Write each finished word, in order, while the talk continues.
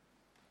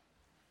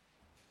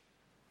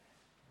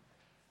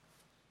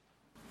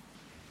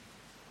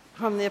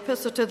from the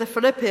Epistle to the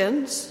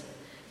Philippians,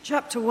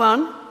 chapter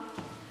 1,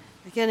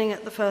 beginning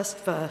at the first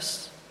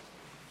verse.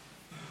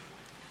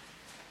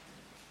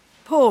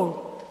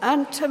 Paul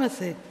and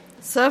Timothy,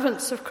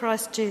 servants of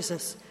Christ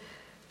Jesus,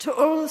 to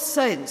all the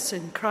saints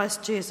in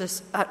Christ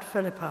Jesus at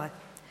Philippi,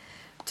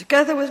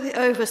 together with the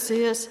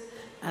overseers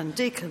and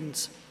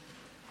deacons.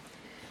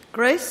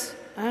 Grace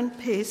and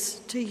peace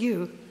to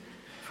you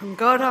from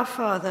God our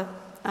Father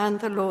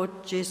and the Lord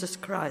Jesus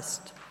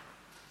Christ.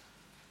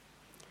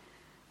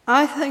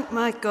 I thank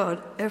my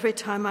God every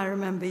time I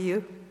remember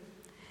you.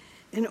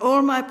 In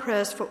all my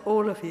prayers for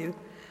all of you,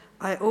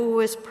 I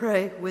always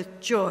pray with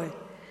joy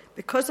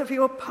because of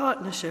your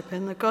partnership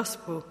in the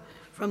gospel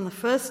from the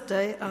first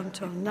day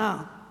until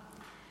now,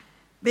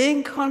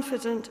 being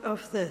confident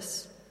of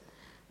this,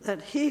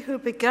 that he who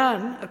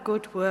began a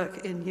good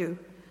work in you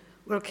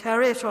will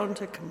carry it on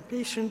to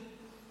completion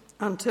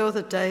until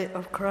the day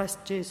of Christ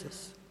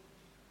Jesus.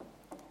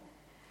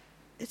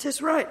 It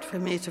is right for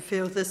me to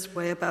feel this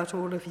way about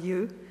all of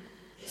you,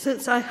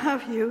 since I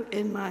have you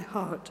in my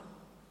heart.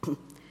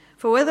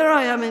 For whether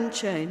I am in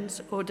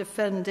chains or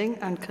defending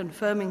and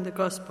confirming the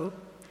gospel,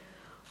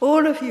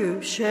 all of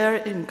you share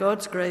in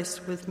God's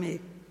grace with me.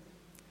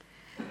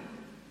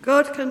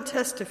 God can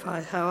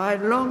testify how I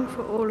long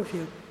for all of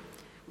you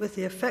with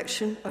the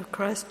affection of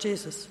Christ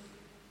Jesus.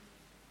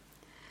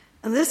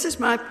 And this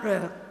is my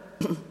prayer,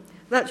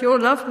 that your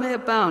love may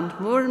abound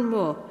more and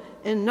more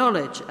in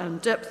knowledge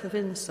and depth of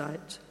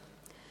insight,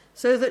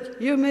 so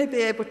that you may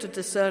be able to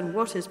discern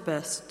what is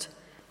best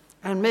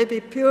and may be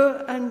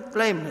pure and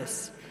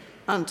blameless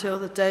until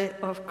the day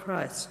of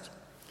Christ,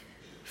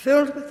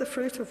 filled with the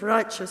fruit of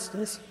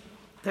righteousness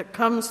that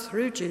comes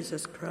through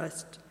Jesus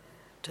Christ,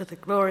 to the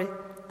glory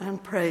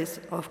and praise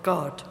of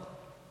God.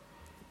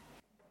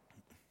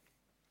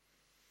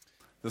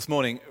 This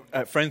morning,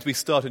 friends, we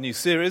start a new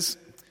series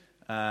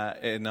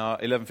in our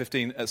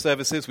 11:15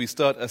 services. We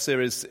start a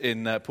series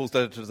in Paul's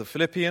letter to the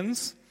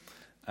Philippians,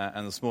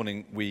 and this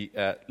morning we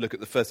look at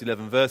the first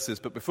 11 verses.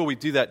 But before we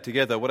do that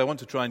together, what I want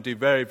to try and do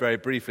very, very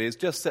briefly is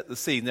just set the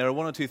scene. There are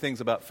one or two things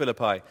about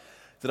Philippi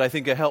that I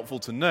think are helpful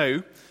to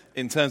know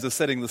in terms of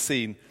setting the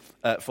scene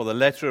for the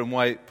letter and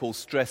why Paul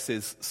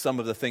stresses some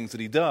of the things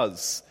that he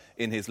does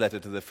in his letter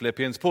to the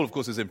Philippians. Paul, of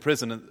course, is in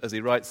prison as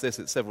he writes this.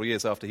 It's several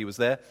years after he was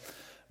there.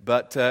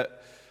 But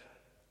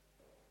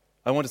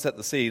I want to set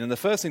the scene. And the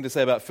first thing to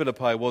say about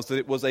Philippi was that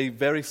it was a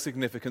very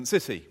significant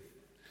city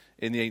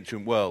in the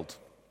ancient world.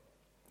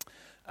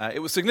 It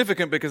was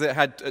significant because it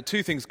had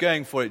two things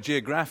going for it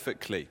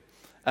geographically.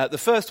 The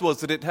first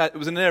was that it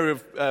was an area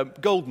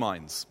of gold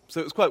mines, so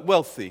it was quite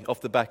wealthy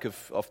off the back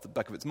of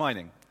its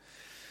mining.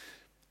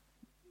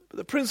 But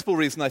the principal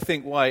reason I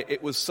think why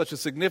it was such a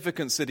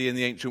significant city in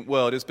the ancient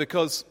world is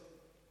because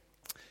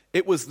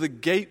it was the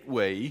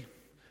gateway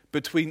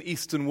between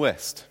East and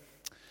West.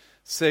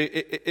 So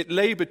it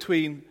lay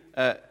between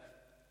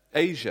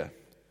Asia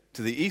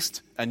to the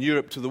east and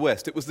Europe to the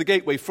west. It was the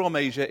gateway from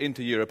Asia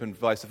into Europe and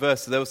vice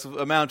versa. There was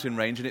a mountain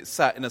range and it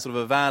sat in a sort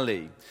of a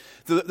valley.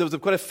 There was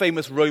quite a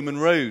famous Roman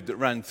road that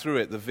ran through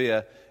it, the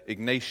Via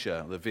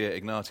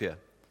Egnatia,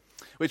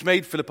 which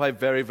made Philippi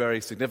very,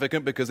 very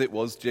significant because it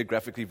was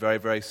geographically very,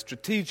 very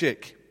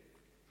strategic.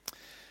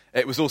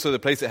 It was also the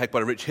place that had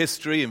quite a rich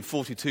history. In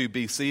 42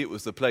 BC, it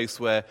was the place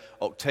where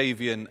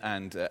Octavian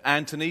and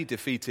Antony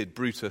defeated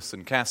Brutus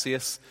and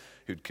Cassius,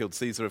 who'd killed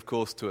Caesar, of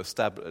course, to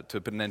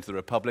put an end to the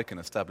Republic and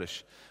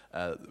establish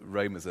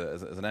Rome as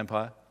an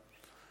empire.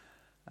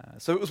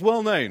 So it was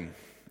well known.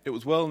 It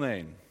was well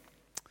known.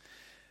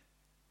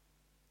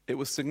 It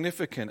was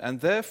significant,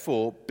 and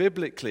therefore,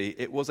 biblically,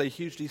 it was a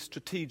hugely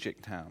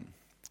strategic town.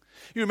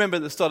 You remember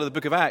at the start of the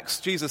book of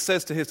Acts, Jesus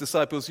says to his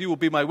disciples, "You will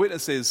be my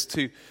witnesses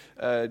to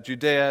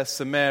Judea,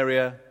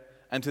 Samaria,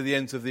 and to the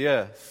ends of the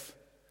earth."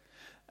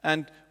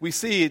 And we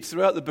see it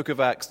throughout the book of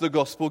Acts, the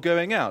gospel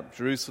going out.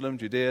 Jerusalem,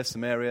 Judea,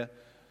 Samaria,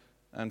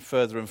 and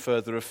further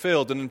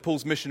afield. And in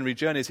Paul's missionary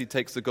journeys, he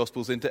takes the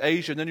gospels into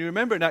Asia. And then you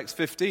remember in Acts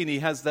 15, he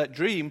has that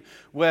dream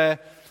where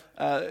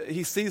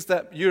he sees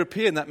that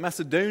European, that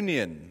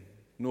Macedonian,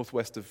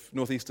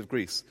 northeast of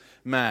Greece,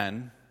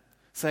 man,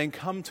 saying,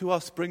 "Come to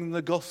us, bring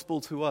the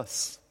gospel to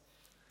us."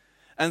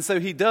 And so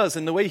he does,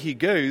 and the way he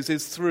goes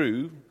is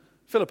through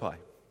Philippi,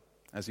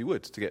 as he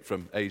would, to get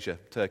from Asia,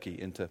 Turkey,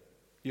 into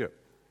Europe.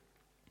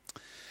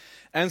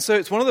 And so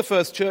it's one of the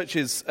first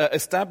churches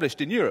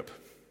established in Europe,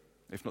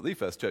 if not the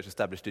first church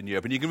established in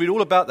Europe. And you can read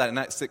all about that in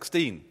Acts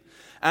 16,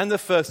 and the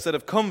first set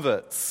of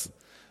converts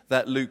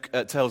that Luke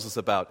tells us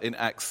about in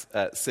Acts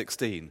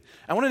 16.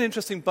 And what an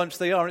interesting bunch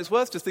they are, and it's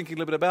worth just thinking a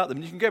little bit about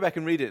them. You can go back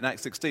and read it in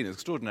Acts 16, it's an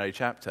extraordinary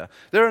chapter.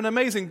 They're an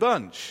amazing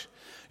bunch.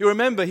 You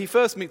remember he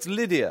first meets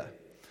Lydia,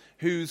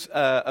 who's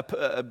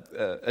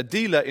a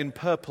dealer in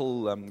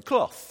purple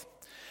cloth.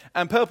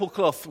 And purple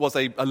cloth was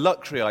a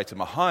luxury item,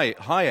 a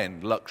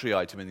high-end luxury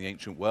item in the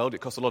ancient world. It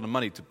cost a lot of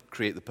money to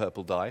create the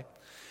purple dye.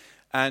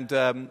 And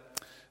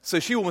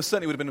so she almost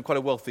certainly would have been quite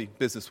a wealthy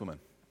businesswoman.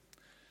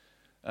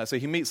 So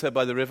he meets her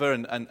by the river,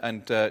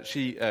 and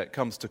she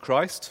comes to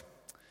Christ.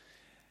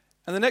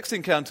 And the next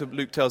encounter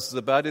Luke tells us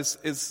about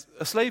is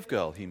a slave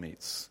girl he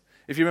meets.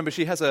 If you remember,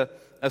 she has a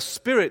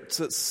spirit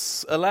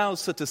that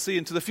allows her to see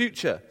into the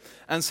future.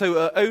 And so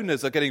her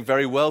owners are getting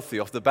very wealthy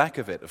off the back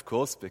of it, of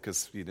course,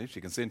 because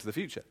she can see into the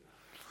future.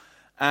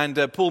 And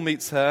Paul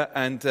meets her,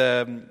 and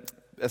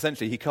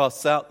essentially he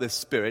casts out this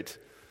spirit,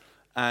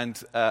 and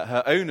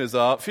her owners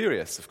are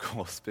furious, of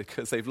course,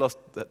 because they've lost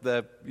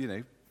their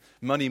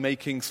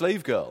money-making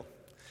slave girl.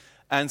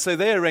 And so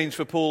they arrange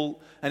for Paul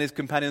and his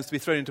companions to be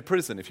thrown into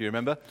prison, if you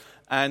remember.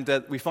 And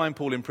we find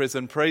Paul in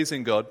prison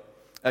praising God.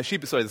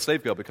 The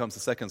slave girl becomes the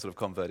second sort of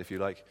convert, if you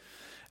like.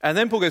 And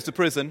then Paul goes to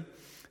prison,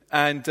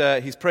 and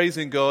he's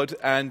praising God,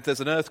 and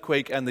there's an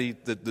earthquake, and the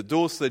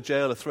doors to the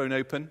jail are thrown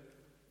open.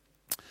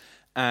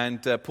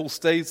 And Paul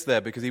stays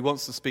there because he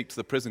wants to speak to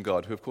the prison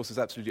guard, who, of course, is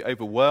absolutely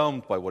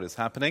overwhelmed by what is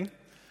happening,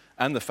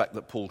 and the fact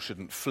that Paul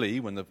shouldn't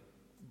flee when the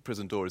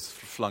prison door is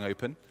flung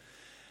open.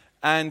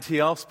 And he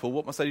asks Paul,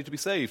 what must I do to be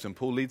saved? And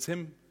Paul leads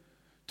him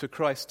to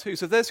Christ too.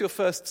 So there's your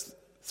first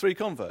three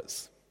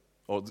converts,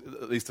 or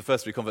at least the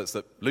first three converts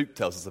that Luke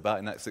tells us about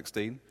in Acts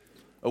 16.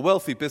 A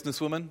wealthy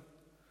businesswoman,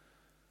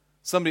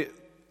 somebody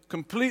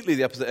completely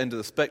the opposite end of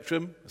the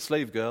spectrum, a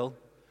slave girl,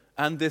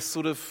 and this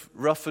sort of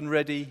rough and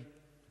ready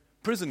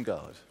prison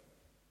guard.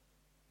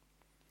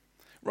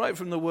 Right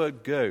from the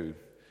word go,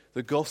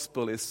 the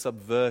gospel is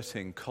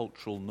subverting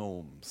cultural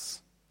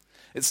norms.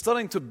 It's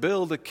starting to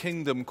build a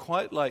kingdom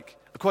quite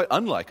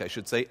unlike, I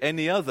should say,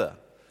 any other.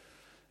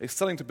 It's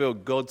starting to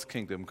build God's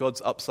kingdom,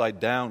 God's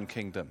upside-down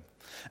kingdom.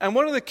 And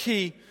one of the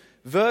key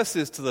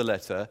verses to the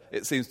letter,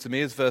 it seems to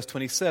me, is verse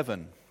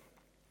 27.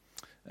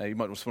 You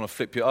might just want to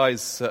flip your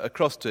eyes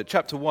across to it.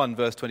 Chapter 1,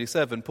 verse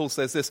 27, Paul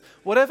says this,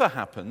 "Whatever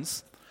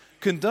happens,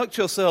 conduct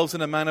yourselves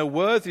in a manner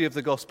worthy of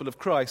the gospel of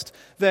Christ.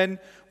 Then,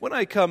 whether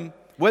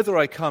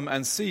I come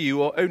and see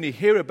you or only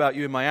hear about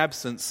you in my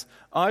absence,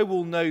 I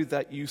will know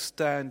that you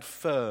stand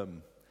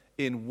firm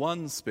in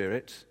one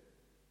spirit,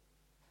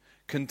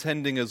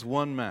 contending as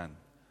one man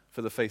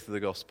for the faith of the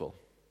gospel."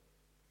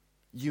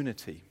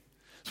 Unity.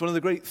 It's one of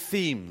the great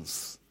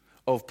themes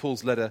of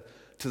Paul's letter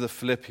to the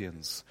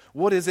Philippians.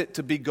 What is it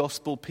to be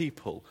gospel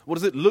people? What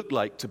does it look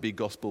like to be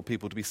gospel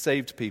people, to be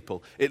saved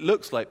people? It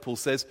looks like, Paul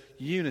says,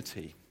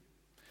 unity.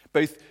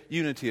 Both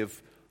unity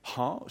of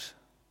heart,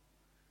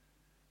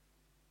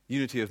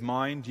 unity of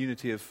mind,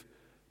 unity of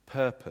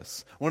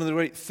purpose. One of the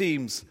great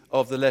themes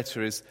of the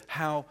letter is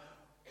how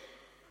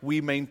we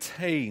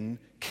maintain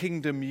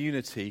kingdom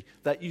unity,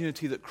 that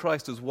unity that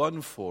Christ has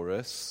won for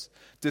us,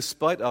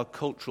 despite our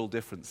cultural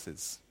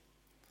differences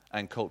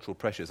and cultural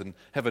pressures. And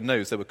heaven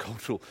knows there were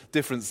cultural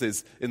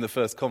differences in the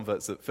first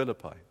converts at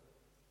Philippi.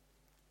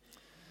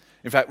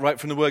 In fact, right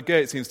from the word go,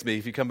 it seems to me,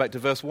 if you come back to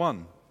verse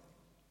 1,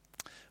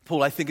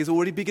 Paul, I think, is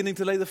already beginning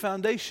to lay the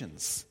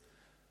foundations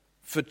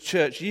for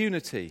church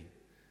unity.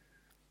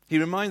 He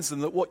reminds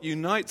them that what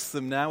unites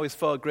them now is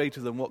far greater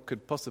than what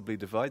could possibly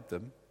divide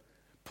them.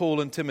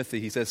 Paul and Timothy,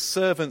 he says,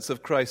 servants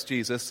of Christ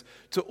Jesus,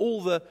 to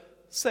all the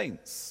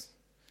saints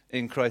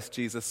in Christ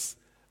Jesus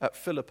at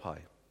Philippi.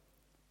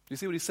 Do you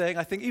see what he's saying?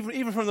 I think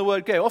even from the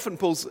word go, often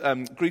Paul's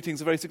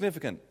greetings are very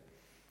significant.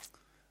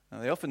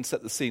 They often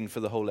set the scene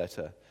for the whole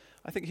letter.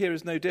 I think here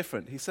is no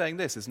different. He's saying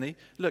this, isn't he?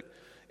 Look,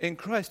 in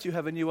Christ you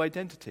have a new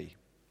identity.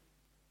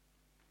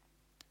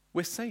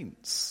 We're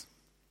saints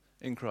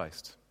in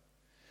Christ.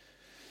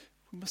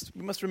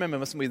 We must remember,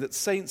 mustn't we, that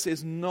saints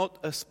is not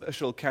a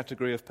special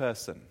category of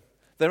person.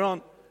 There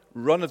aren't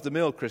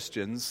run-of-the-mill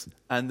Christians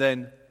and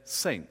then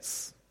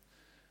saints.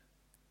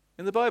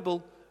 In the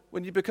Bible,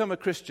 when you become a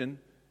Christian,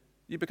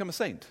 you become a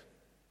saint.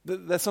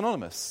 They're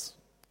synonymous.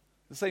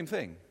 The same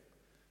thing.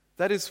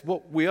 That is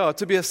what we are.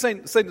 To be a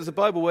saint is a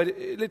Bible word.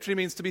 It literally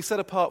means to be set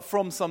apart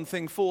from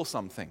something for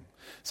something.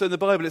 So in the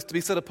Bible, it's to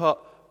be set apart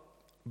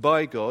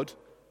by God,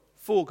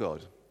 for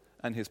God,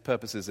 and his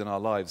purposes in our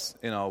lives,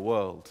 in our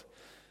world.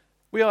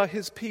 We are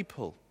his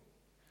people.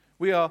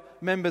 We are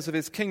members of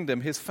his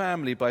kingdom, his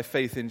family, by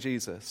faith in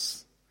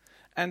Jesus.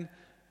 And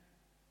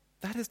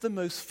that is the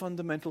most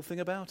fundamental thing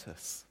about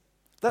us.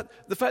 That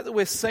the fact that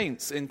we're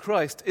saints in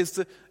Christ is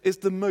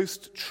the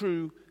most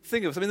true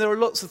thing of us. I mean, there are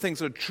lots of things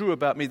that are true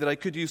about me that I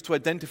could use to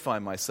identify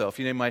myself.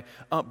 You know, my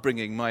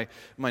upbringing, my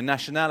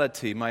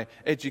nationality, my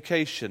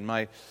education,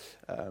 my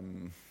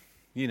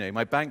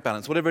bank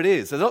balance, whatever it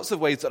is. There are lots of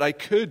ways that I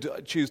could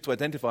choose to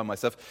identify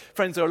myself.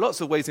 Friends, there are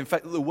lots of ways, in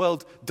fact, that the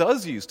world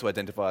does use to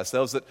identify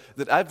ourselves,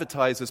 that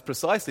advertisers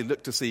precisely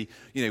look to see,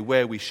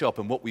 where we shop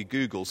and what we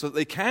Google, so that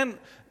they can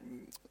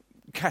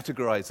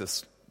categorize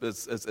us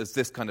as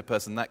this kind of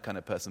person, that kind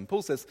of person.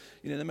 Paul says,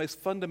 the most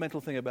fundamental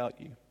thing about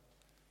you,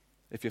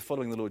 if you're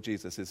following the Lord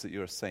Jesus, is that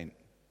you're a saint.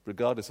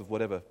 Regardless of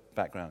whatever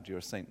background, you're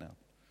a saint now.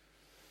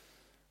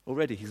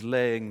 Already he's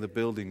laying the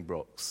building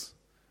blocks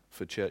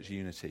for church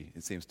unity,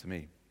 it seems to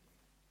me.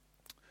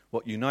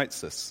 What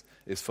unites us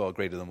is far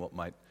greater than what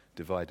might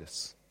divide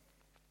us.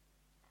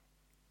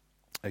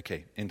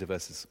 Okay, into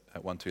verses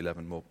 1 to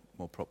 11 more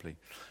properly.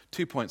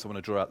 2 points I want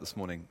to draw out this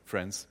morning,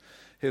 friends.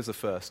 Here's the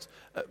first.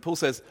 Paul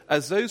says,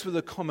 as those with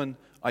a common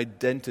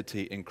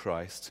identity in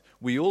Christ,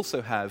 we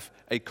also have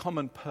a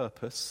common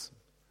purpose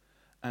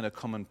and a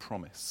common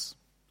promise.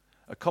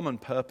 A common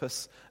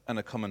purpose and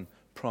a common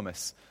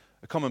promise,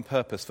 a common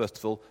purpose, first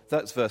of all.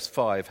 That's verse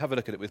 5. Have a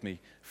look at it with me,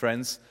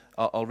 friends.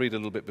 I'll read a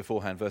little bit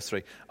beforehand, verse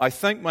 3. I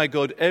thank my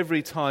God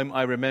every time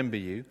I remember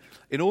you.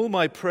 In all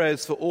my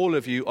prayers for all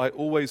of you, I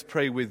always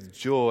pray with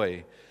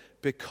joy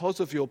because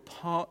of your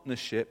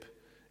partnership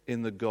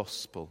in the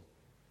gospel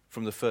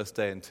from the first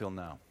day until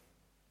now.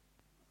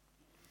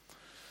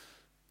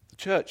 The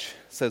church,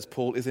 says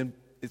Paul, is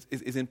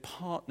in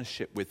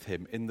partnership with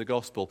him in the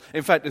gospel.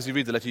 In fact, as you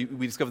read the letter,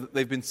 we discover that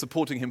they've been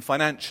supporting him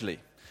financially.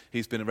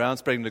 He's been around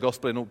spreading the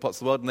gospel in all parts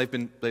of the world,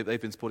 and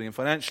they've been supporting him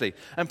financially.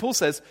 And Paul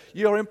says,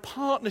 you are in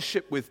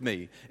partnership with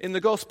me in the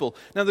gospel.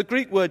 Now, the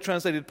Greek word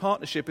translated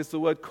partnership is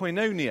the word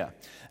koinonia,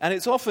 and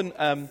it's often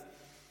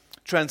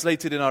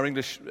translated in our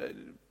English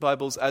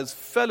Bibles as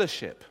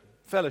fellowship.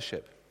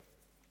 Fellowship.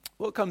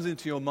 What comes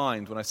into your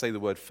mind when I say the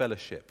word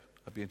fellowship?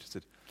 I'd be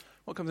interested.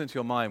 What comes into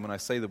your mind when I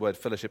say the word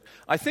fellowship?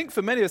 I think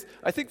for many of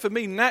us, for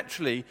me,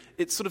 naturally,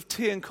 it's sort of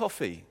tea and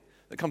coffee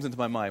that comes into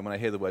my mind when I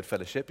hear the word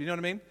fellowship. You know what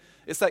I mean?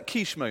 It's that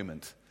quiche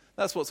moment.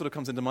 That's what sort of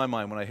comes into my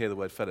mind when I hear the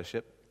word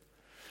fellowship.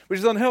 Which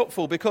is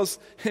unhelpful because,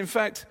 in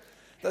fact,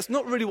 that's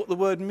not really what the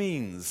word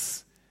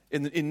means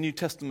in New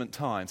Testament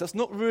times. That's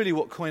not really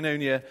what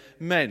koinonia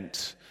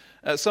meant.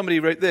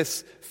 Somebody wrote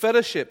this: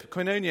 fellowship,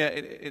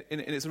 koinonia, in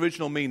its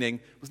original meaning,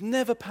 was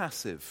never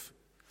passive,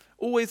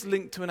 always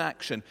linked to an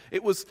action.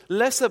 It was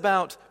less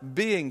about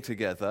being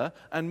together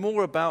and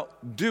more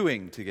about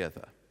doing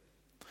together.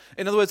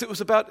 In other words, it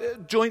was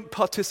about joint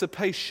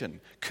participation,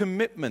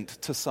 commitment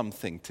to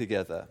something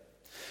together.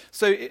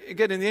 So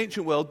again, in the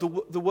ancient world,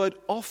 the word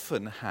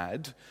often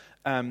had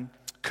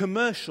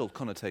commercial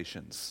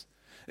connotations.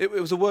 It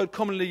was a word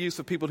commonly used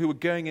for people who were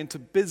going into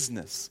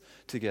business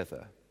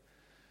together.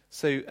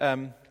 So,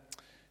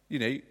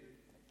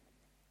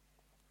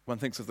 one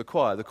thinks of the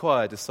choir. The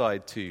choir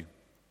decide to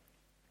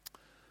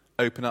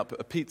open up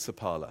a pizza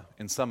parlor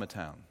in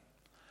Summertown.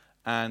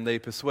 And they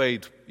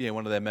persuade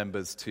one of their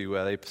members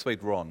they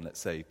persuade Ron,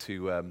 let's say,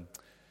 to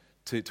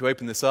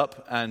open this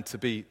up and to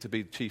be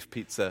chief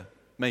pizza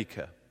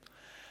maker.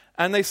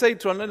 And they say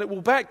to Ron,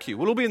 we'll back you.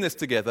 We'll all be in this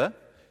together.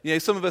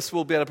 Some of us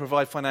will be able to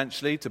provide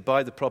financially to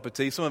buy the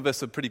property. Some of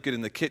us are pretty good in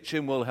the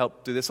kitchen. We'll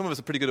help do this. Some of us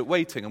are pretty good at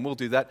waiting, and we'll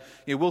do that.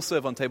 We'll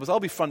serve on tables. I'll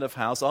be front of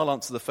house. I'll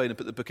answer the phone and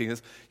put the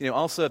bookings.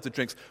 I'll serve the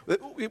drinks.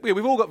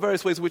 We've all got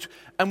various ways in which,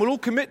 and we'll all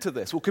commit to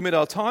this. We'll commit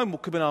our time. We'll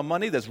commit our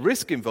money. There's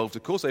risk involved,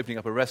 of course, opening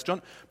up a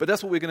restaurant. But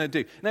that's what we're going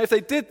to do. Now, if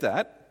they did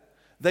that,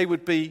 they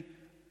would be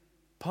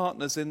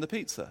partners in the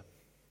pizza,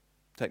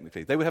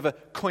 technically. They would have a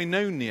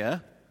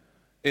koinonia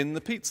in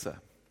the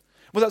pizza.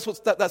 Well, that's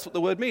what the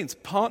word means.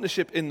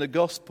 Partnership in the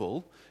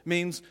gospel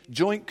means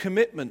joint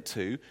commitment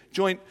to,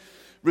 joint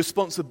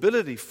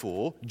responsibility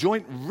for,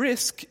 joint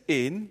risk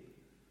in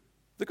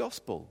the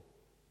gospel,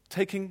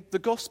 taking the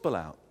gospel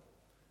out.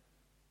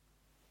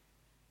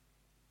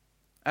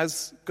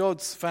 As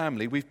God's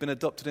family, we've been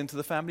adopted into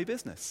the family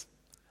business.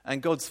 And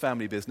God's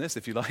family business,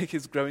 if you like,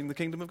 is growing the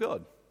kingdom of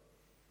God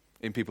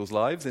in people's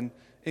lives and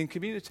in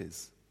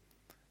communities.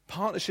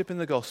 Partnership in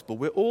the gospel.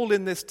 We're all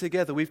in this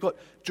together. We've got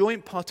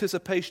joint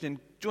participation and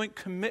joint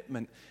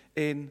commitment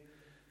in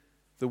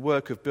the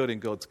work of building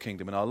God's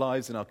kingdom in our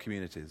lives and our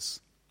communities.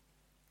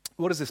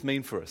 What does this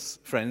mean for us,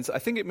 friends? I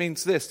think it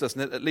means this,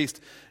 doesn't it? At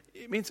least,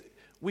 it means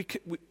we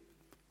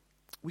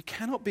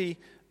cannot be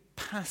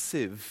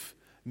passive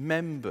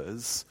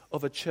members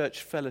of a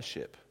church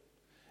fellowship.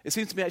 It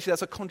seems to me actually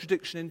that's a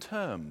contradiction in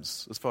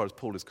terms as far as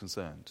Paul is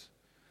concerned.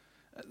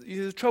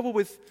 The trouble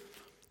with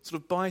sort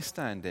of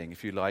bystanding,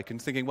 if you like,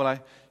 and thinking, well,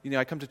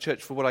 I come to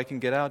church for what I can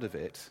get out of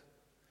it.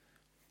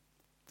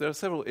 There are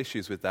several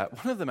issues with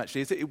that. One of them actually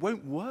is that it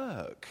won't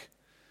work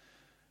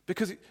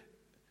because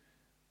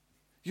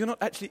you're not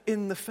actually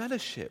in the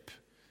fellowship.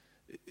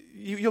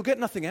 You'll get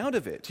nothing out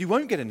of it. You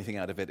won't get anything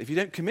out of it. If you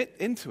don't commit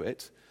into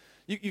it,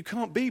 you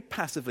can't be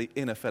passively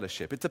in a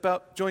fellowship. It's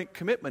about joint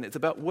commitment. It's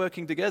about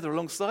working together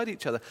alongside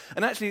each other.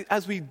 And actually,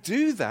 as we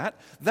do that,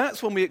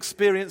 that's when we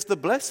experience the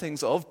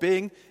blessings of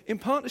being in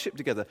partnership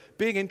together,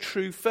 being in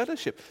true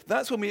fellowship.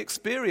 That's when we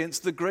experience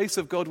the grace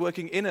of God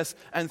working in us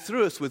and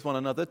through us with one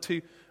another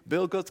to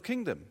build God's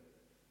kingdom.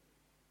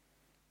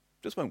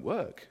 It just won't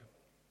work.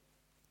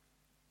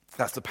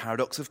 That's the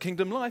paradox of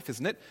kingdom life,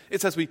 isn't it?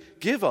 It's as we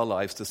give our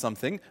lives to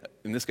something,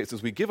 in this case,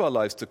 as we give our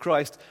lives to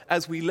Christ,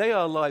 as we lay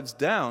our lives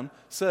down,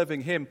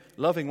 serving Him,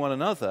 loving one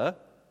another,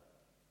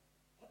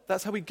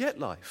 that's how we get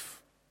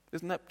life.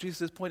 Isn't that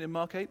Jesus' point in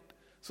Mark 8?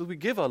 So we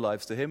give our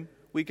lives to Him,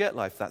 we get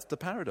life. That's the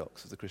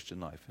paradox of the Christian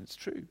life, and it's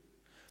true.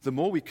 The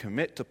more we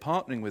commit to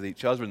partnering with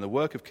each other in the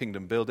work of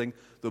kingdom building,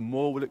 the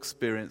more we'll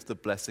experience the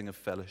blessing of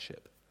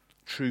fellowship,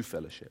 true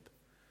fellowship.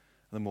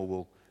 And the more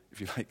we'll,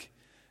 if you like,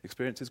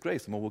 experience His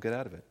grace, the more we'll get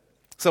out of it.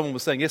 Someone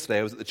was saying yesterday,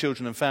 I was at the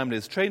Children and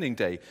Families Training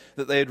Day,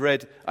 that they had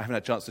read, I haven't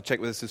had a chance to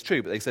check whether this is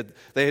true, but they said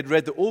they had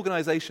read that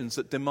organizations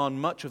that demand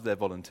much of their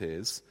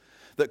volunteers,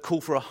 that call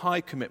for a high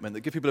commitment,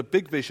 that give people a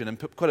big vision and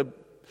put quite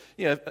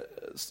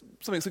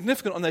something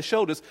significant on their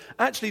shoulders,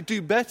 actually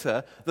do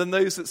better than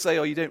those that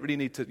say, you don't really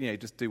need to,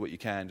 just do what you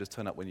can, just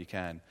turn up when you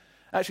can.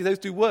 Actually, those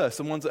do worse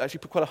than ones that actually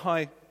put quite a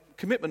high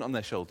commitment on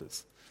their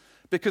shoulders.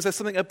 Because there's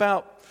something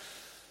about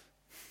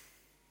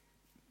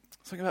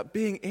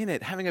being in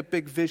it, having a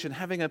big vision,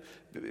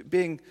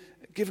 being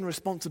given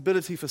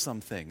responsibility for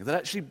something that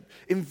actually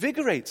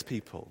invigorates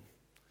people.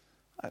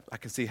 I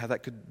can see how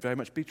that could very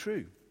much be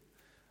true.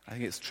 I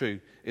think it's true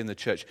in the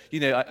church.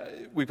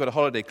 We've got a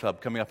holiday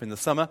club coming up in the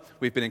summer.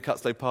 We've been in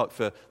Cutslow Park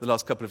for the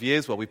last couple of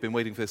years while we've been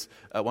waiting for this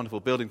wonderful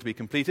building to be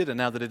completed. And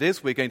now that it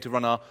is, we're going to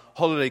run our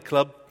holiday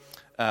club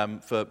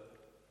for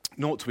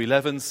 0 to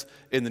 11s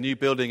in the new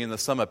building in the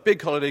summer. Big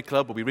holiday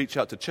club where we reach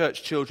out to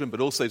church children, but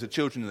also to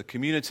children in the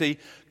community.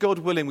 God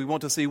willing, we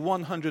want to see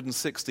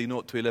 160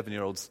 0 to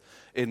 11-year-olds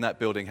in that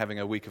building having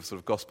a week of sort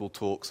of gospel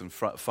talks and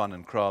fun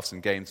and crafts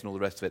and games and all the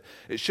rest of it.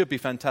 It should be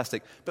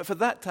fantastic. But for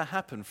that to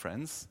happen,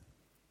 friends,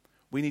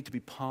 we need to be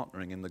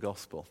partnering in the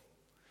gospel.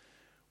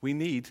 We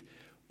need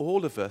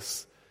all of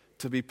us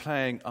to be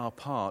playing our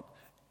part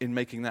in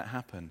making that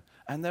happen.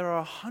 And there are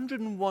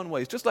 101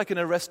 ways, just like in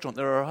a restaurant,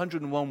 there are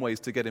 101 ways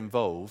to get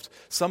involved.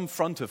 Some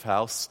front of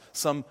house,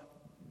 some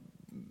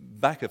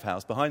back of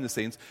house, behind the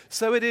scenes.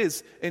 So it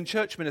is in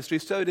church ministry,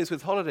 so it is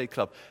with Holiday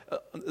Club.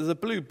 There's a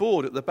blue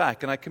board at the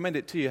back, and I commend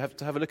it to you. You have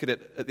to have a look at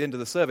it at the end of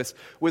the service.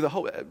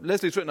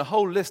 Leslie's written a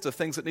whole list of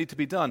things that need to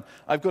be done.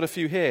 I've got a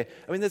few here.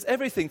 I mean, there's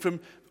everything from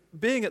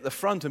being at the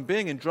front and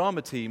being in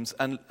drama teams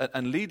and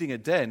leading a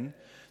den,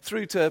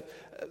 through to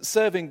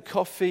serving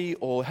coffee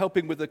or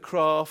helping with the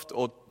craft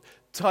or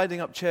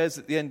tidying up chairs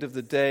at the end of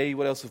the day.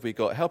 What else have we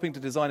got? Helping to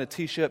design a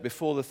T-shirt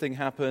before the thing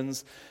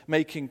happens,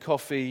 making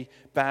coffee,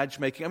 badge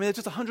making. I mean, there's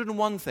just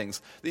 101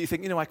 things that you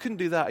think, I couldn't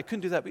do that,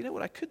 but you know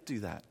what, I could do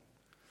that.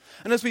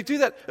 And as we do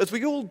that, as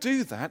we all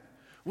do that,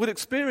 we'll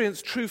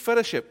experience true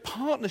fellowship,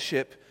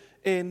 partnership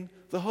in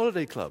the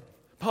holiday club,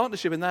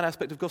 partnership in that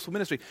aspect of gospel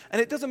ministry.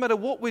 And it doesn't matter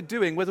what we're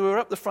doing, whether we're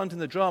up the front in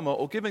the drama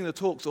or giving the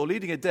talks or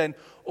leading a den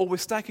or we're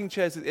stacking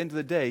chairs at the end of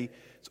the day,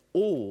 it's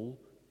all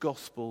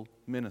gospel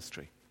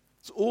ministry.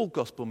 It's all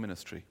gospel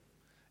ministry,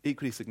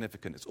 equally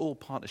significant. It's all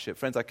partnership.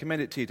 Friends, I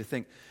commend it to you to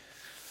think,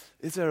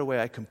 is there a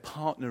way I can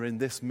partner in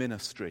this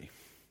ministry,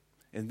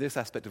 in this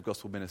aspect of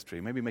gospel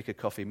ministry? Maybe make a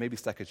coffee, maybe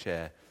stack a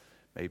chair,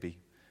 maybe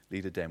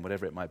lead a den,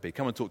 whatever it might be.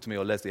 Come and talk to me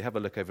or Leslie. Have a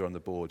look over on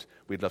the board.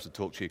 We'd love to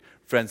talk to you.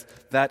 Friends,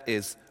 that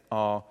is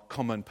our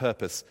common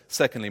purpose.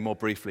 Secondly, more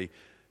briefly,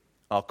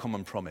 our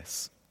common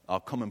promise.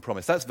 Our common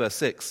promise. That's verse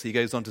 6. He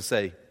goes on to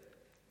say,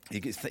 he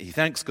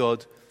thanks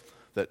God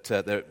that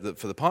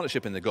for the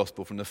partnership in the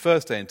gospel from the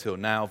first day until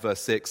now, verse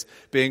 6,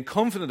 being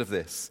confident of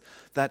this,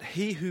 that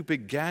he who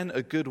began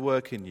a good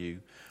work in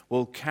you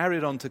will carry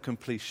it on to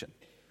completion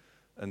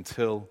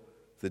until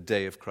the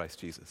day of Christ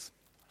Jesus.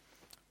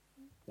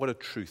 What a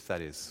truth that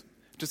is.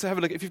 Just to have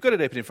a look, if you've got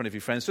it open in front of you,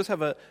 friends, just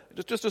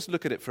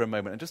look at it for a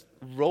moment and just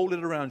roll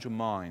it around your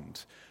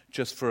mind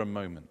just for a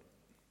moment.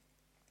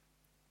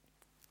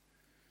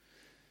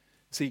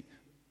 See,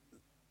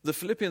 the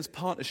Philippians'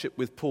 partnership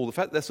with Paul, the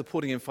fact they're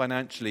supporting him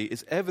financially,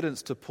 is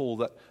evidence to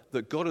Paul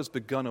that God has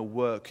begun a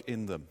work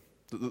in them.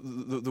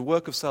 The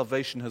work of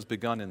salvation has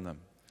begun in them.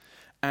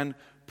 And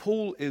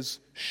Paul is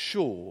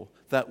sure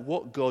that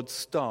what God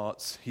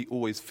starts, he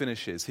always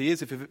finishes. He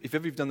is, if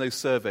ever you've done those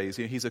surveys,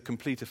 he's a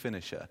completer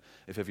finisher,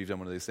 if ever you've done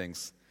one of those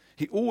things.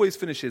 He always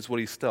finishes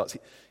what he starts.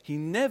 He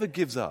never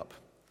gives up.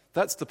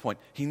 That's the point.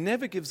 He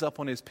never gives up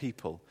on his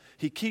people.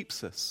 He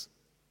keeps us.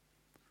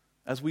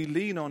 As we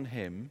lean on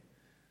him,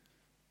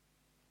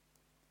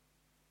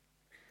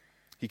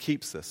 he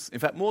keeps us. In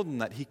fact, more than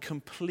that, he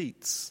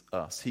completes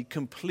us. He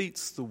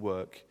completes the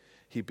work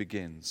he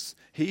begins.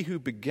 He who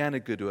began a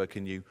good work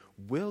in you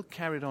will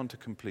carry it on to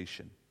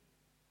completion.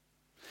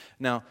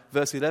 Now,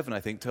 verse 11, I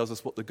think, tells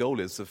us what the goal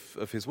is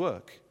of his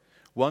work.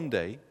 One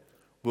day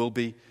we'll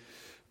be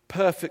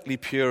perfectly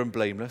pure and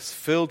blameless,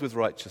 filled with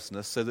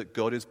righteousness, so that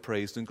God is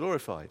praised and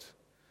glorified.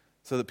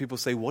 So that people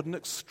say, what an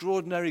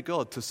extraordinary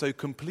God to so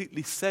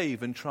completely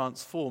save and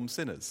transform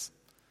sinners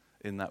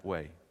in that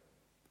way.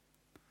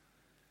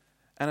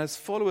 And as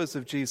followers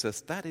of Jesus,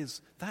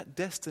 that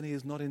destiny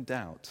is not in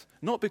doubt.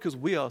 Not because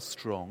we are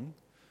strong,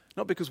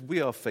 not because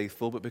we are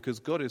faithful, but because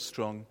God is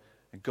strong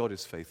and God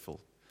is faithful.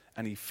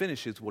 And he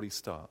finishes what he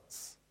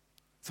starts.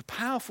 It's a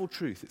powerful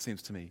truth, it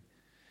seems to me.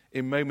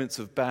 In moments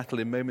of battle,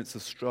 in moments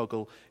of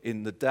struggle,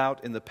 in the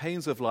doubt, in the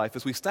pains of life,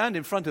 as we stand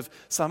in front of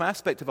some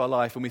aspect of our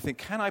life and we think,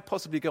 can I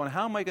possibly go on?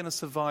 How am I going to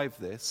survive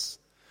this?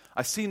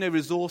 I see no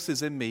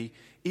resources in me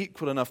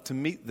equal enough to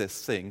meet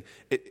this thing.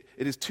 It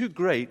is too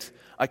great.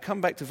 I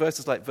come back to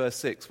verses like verse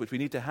 6, which we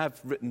need to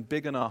have written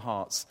big in our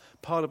hearts,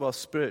 part of our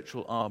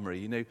spiritual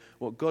armory.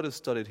 What God has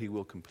started, he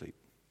will complete.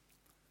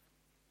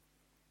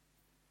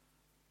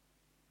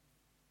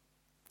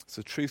 It's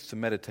a truth to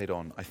meditate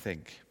on, I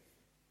think.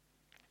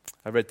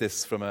 I read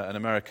this from an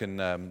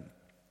American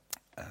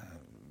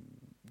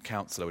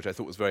counselor, which I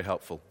thought was very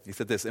helpful. He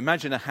said this: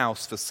 imagine a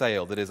house for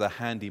sale that is a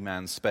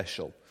handyman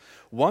special.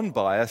 One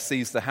buyer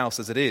sees the house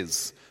as it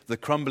is: the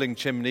crumbling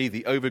chimney,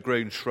 the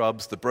overgrown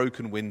shrubs, the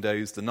broken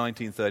windows, the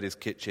 1930s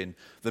kitchen,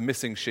 the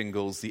missing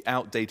shingles, the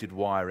outdated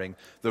wiring,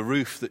 the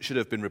roof that should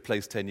have been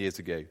replaced 10 years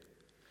ago.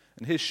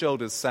 And his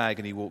shoulders sag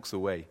and he walks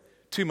away.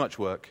 Too much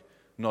work,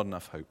 not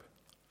enough hope.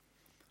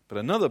 But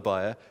another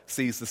buyer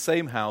sees the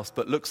same house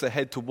but looks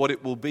ahead to what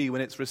it will be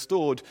when it's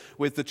restored,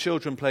 with the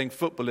children playing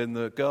football in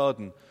the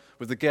garden,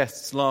 with the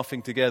guests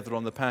laughing together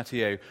on the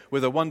patio,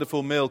 with a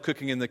wonderful meal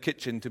cooking in the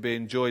kitchen to be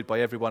enjoyed by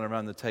everyone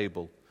around the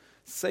table.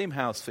 Same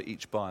house for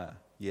each buyer,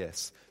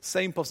 yes.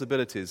 Same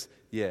possibilities,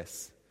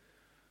 yes.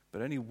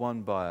 But only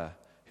one buyer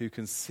who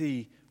can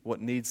see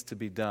what needs to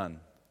be done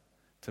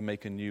to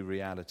make a new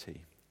reality.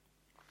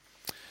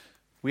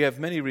 We have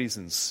many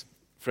reasons,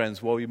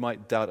 friends, why we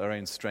might doubt our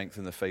own strength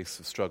in the face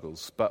of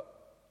struggles. But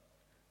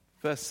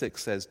verse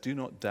 6 says, do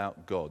not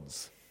doubt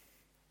God's.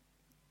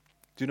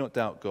 Do not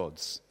doubt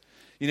God's.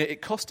 You know,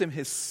 it cost him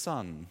his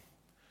son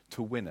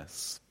to win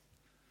us.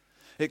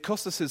 It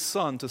cost us his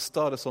son to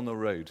start us on the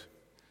road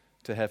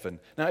to heaven.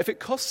 Now, if it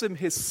costs him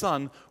his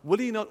son, will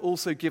he not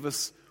also give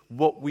us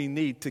what we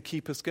need to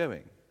keep us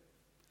going?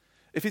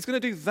 If he's going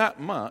to do that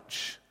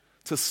much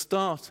to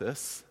start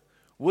us,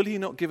 will he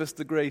not give us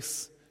the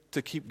grace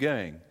to keep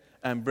going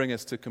and bring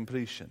us to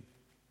completion?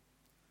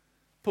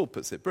 Paul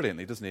puts it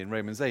brilliantly, doesn't he, in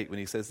Romans 8 when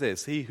he says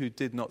this, he who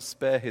did not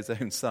spare his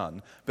own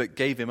son, but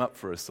gave him up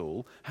for us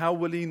all, how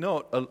will he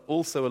not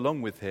also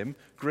along with him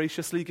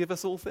graciously give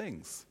us all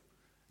things?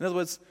 In other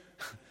words,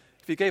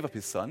 if he gave up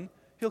his son,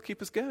 he'll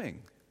keep us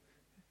going.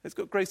 He's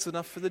got grace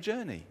enough for the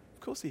journey. Of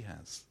course he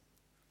has.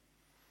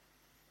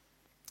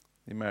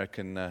 The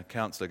American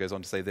counselor goes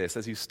on to say this,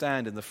 as you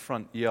stand in the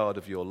front yard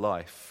of your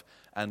life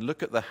and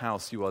look at the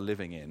house you are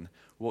living in,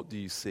 what do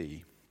you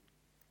see?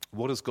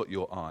 What has got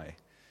your eye?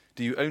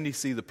 Do you only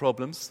see the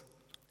problems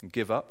and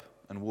give up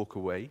and walk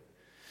away?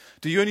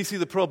 Do you only see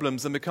the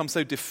problems and become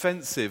so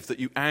defensive that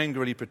you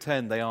angrily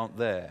pretend they aren't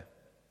there?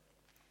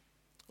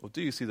 Or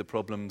do you see the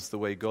problems the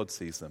way God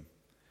sees them,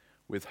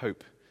 with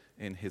hope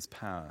in his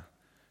power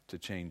to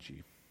change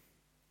you?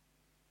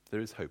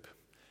 There is hope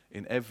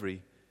in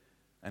every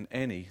and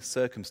any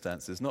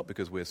circumstances, not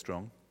because we're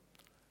strong,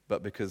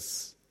 but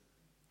because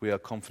we are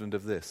confident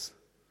of this,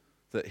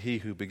 that he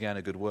who began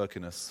a good work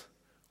in us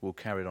will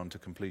carry it on to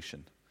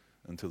completion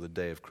until the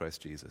day of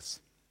Christ Jesus.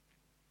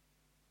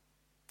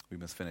 We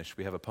must finish.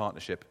 We have a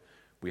partnership.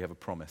 We have a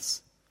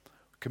promise.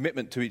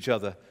 Commitment to each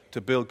other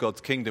to build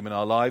God's kingdom in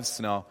our lives,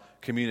 in our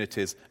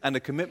communities, and a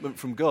commitment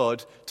from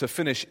God to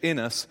finish in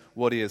us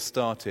what he has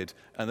started.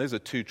 And those are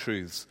two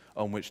truths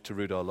on which to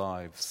root our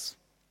lives.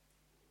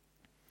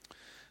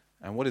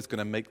 And what is going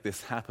to make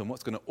this happen?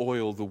 What's going to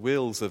oil the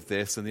wheels of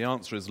this? And the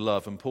answer is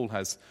love. And Paul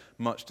has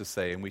much to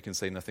say, and we can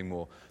say nothing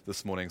more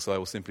this morning. So I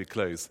will simply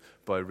close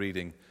by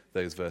reading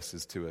those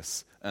verses to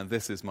us. And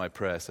this is my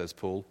prayer, says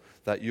Paul,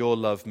 that your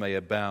love may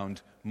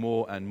abound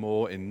more and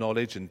more in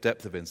knowledge and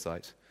depth of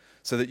insight,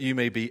 so that you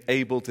may be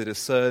able to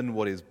discern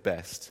what is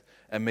best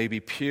and may be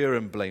pure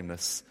and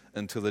blameless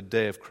until the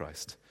day of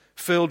Christ,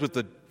 filled with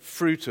the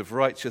fruit of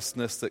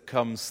righteousness that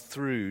comes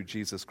through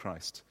Jesus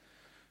Christ,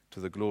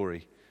 to the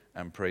glory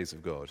and praise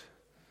of God.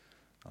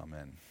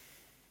 Amen.